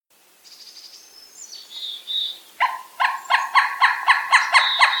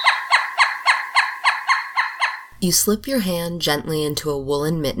You slip your hand gently into a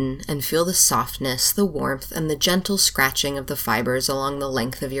woolen mitten and feel the softness, the warmth, and the gentle scratching of the fibers along the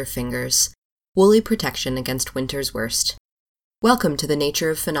length of your fingers. Woolly protection against winter's worst. Welcome to the Nature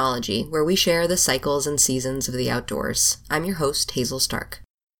of Phenology, where we share the cycles and seasons of the outdoors. I'm your host, Hazel Stark.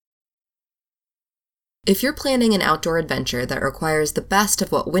 If you're planning an outdoor adventure that requires the best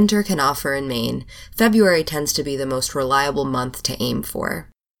of what winter can offer in Maine, February tends to be the most reliable month to aim for.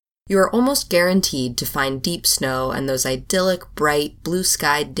 You are almost guaranteed to find deep snow and those idyllic, bright,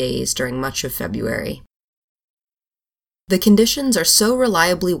 blue-skied days during much of February. The conditions are so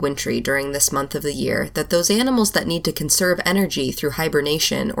reliably wintry during this month of the year that those animals that need to conserve energy through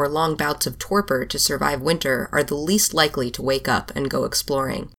hibernation or long bouts of torpor to survive winter are the least likely to wake up and go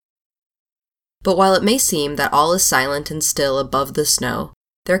exploring. But while it may seem that all is silent and still above the snow,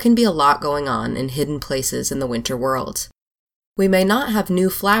 there can be a lot going on in hidden places in the winter world. We may not have new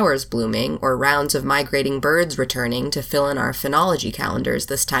flowers blooming or rounds of migrating birds returning to fill in our phenology calendars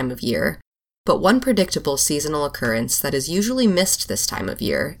this time of year, but one predictable seasonal occurrence that is usually missed this time of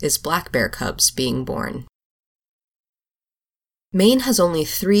year is black bear cubs being born. Maine has only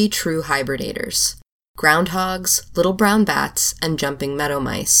 3 true hibernators: groundhogs, little brown bats, and jumping meadow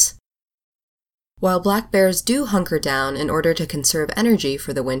mice. While black bears do hunker down in order to conserve energy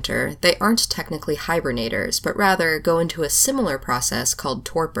for the winter, they aren't technically hibernators, but rather go into a similar process called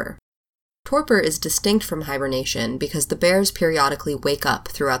torpor. Torpor is distinct from hibernation because the bears periodically wake up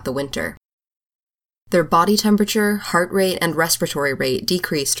throughout the winter. Their body temperature, heart rate, and respiratory rate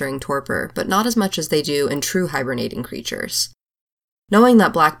decrease during torpor, but not as much as they do in true hibernating creatures. Knowing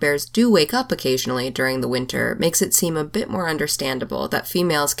that black bears do wake up occasionally during the winter makes it seem a bit more understandable that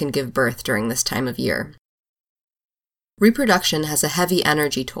females can give birth during this time of year. Reproduction has a heavy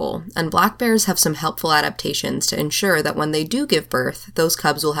energy toll, and black bears have some helpful adaptations to ensure that when they do give birth, those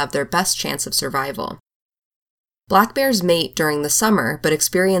cubs will have their best chance of survival. Black bears mate during the summer but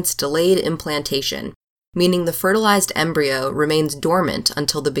experience delayed implantation, meaning the fertilized embryo remains dormant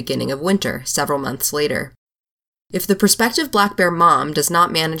until the beginning of winter, several months later. If the prospective black bear mom does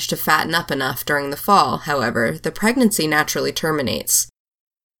not manage to fatten up enough during the fall, however, the pregnancy naturally terminates.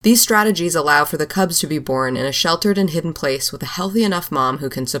 These strategies allow for the cubs to be born in a sheltered and hidden place with a healthy enough mom who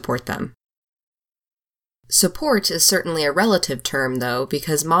can support them. Support is certainly a relative term, though,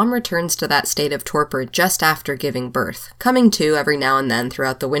 because mom returns to that state of torpor just after giving birth, coming to every now and then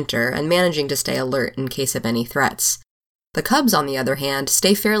throughout the winter and managing to stay alert in case of any threats. The cubs, on the other hand,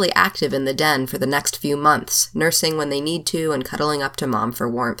 stay fairly active in the den for the next few months, nursing when they need to and cuddling up to mom for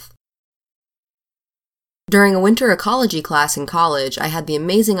warmth. During a winter ecology class in college, I had the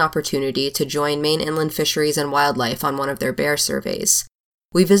amazing opportunity to join Maine Inland Fisheries and Wildlife on one of their bear surveys.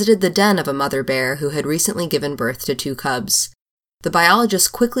 We visited the den of a mother bear who had recently given birth to 2 cubs. The biologists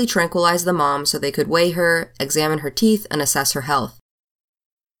quickly tranquilized the mom so they could weigh her, examine her teeth, and assess her health.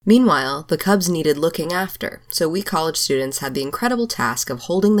 Meanwhile, the cubs needed looking after, so we college students had the incredible task of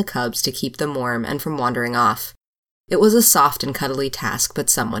holding the cubs to keep them warm and from wandering off. It was a soft and cuddly task, but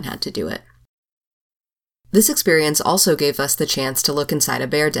someone had to do it. This experience also gave us the chance to look inside a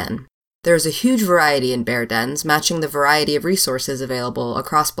bear den. There is a huge variety in bear dens, matching the variety of resources available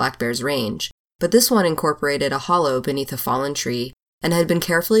across black bear's range, but this one incorporated a hollow beneath a fallen tree and had been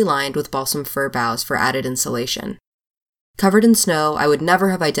carefully lined with balsam fir boughs for added insulation. Covered in snow, I would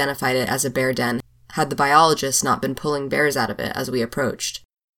never have identified it as a bear den had the biologists not been pulling bears out of it as we approached.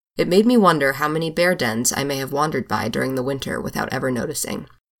 It made me wonder how many bear dens I may have wandered by during the winter without ever noticing.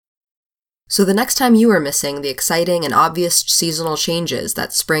 So the next time you are missing the exciting and obvious seasonal changes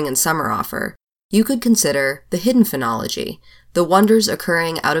that spring and summer offer, you could consider the hidden phenology, the wonders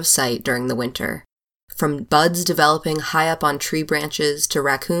occurring out of sight during the winter. From buds developing high up on tree branches to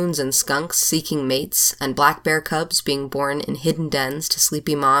raccoons and skunks seeking mates and black bear cubs being born in hidden dens to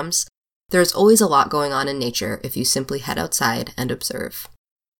sleepy moms, there is always a lot going on in nature if you simply head outside and observe.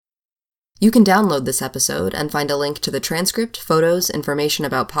 You can download this episode and find a link to the transcript, photos, information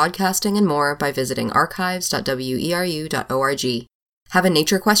about podcasting, and more by visiting archives.weru.org. Have a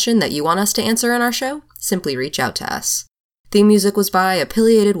nature question that you want us to answer in our show? Simply reach out to us. Theme music was by A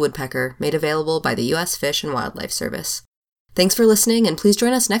Pileated Woodpecker, made available by the U.S. Fish and Wildlife Service. Thanks for listening, and please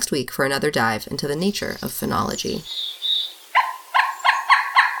join us next week for another dive into the nature of phenology.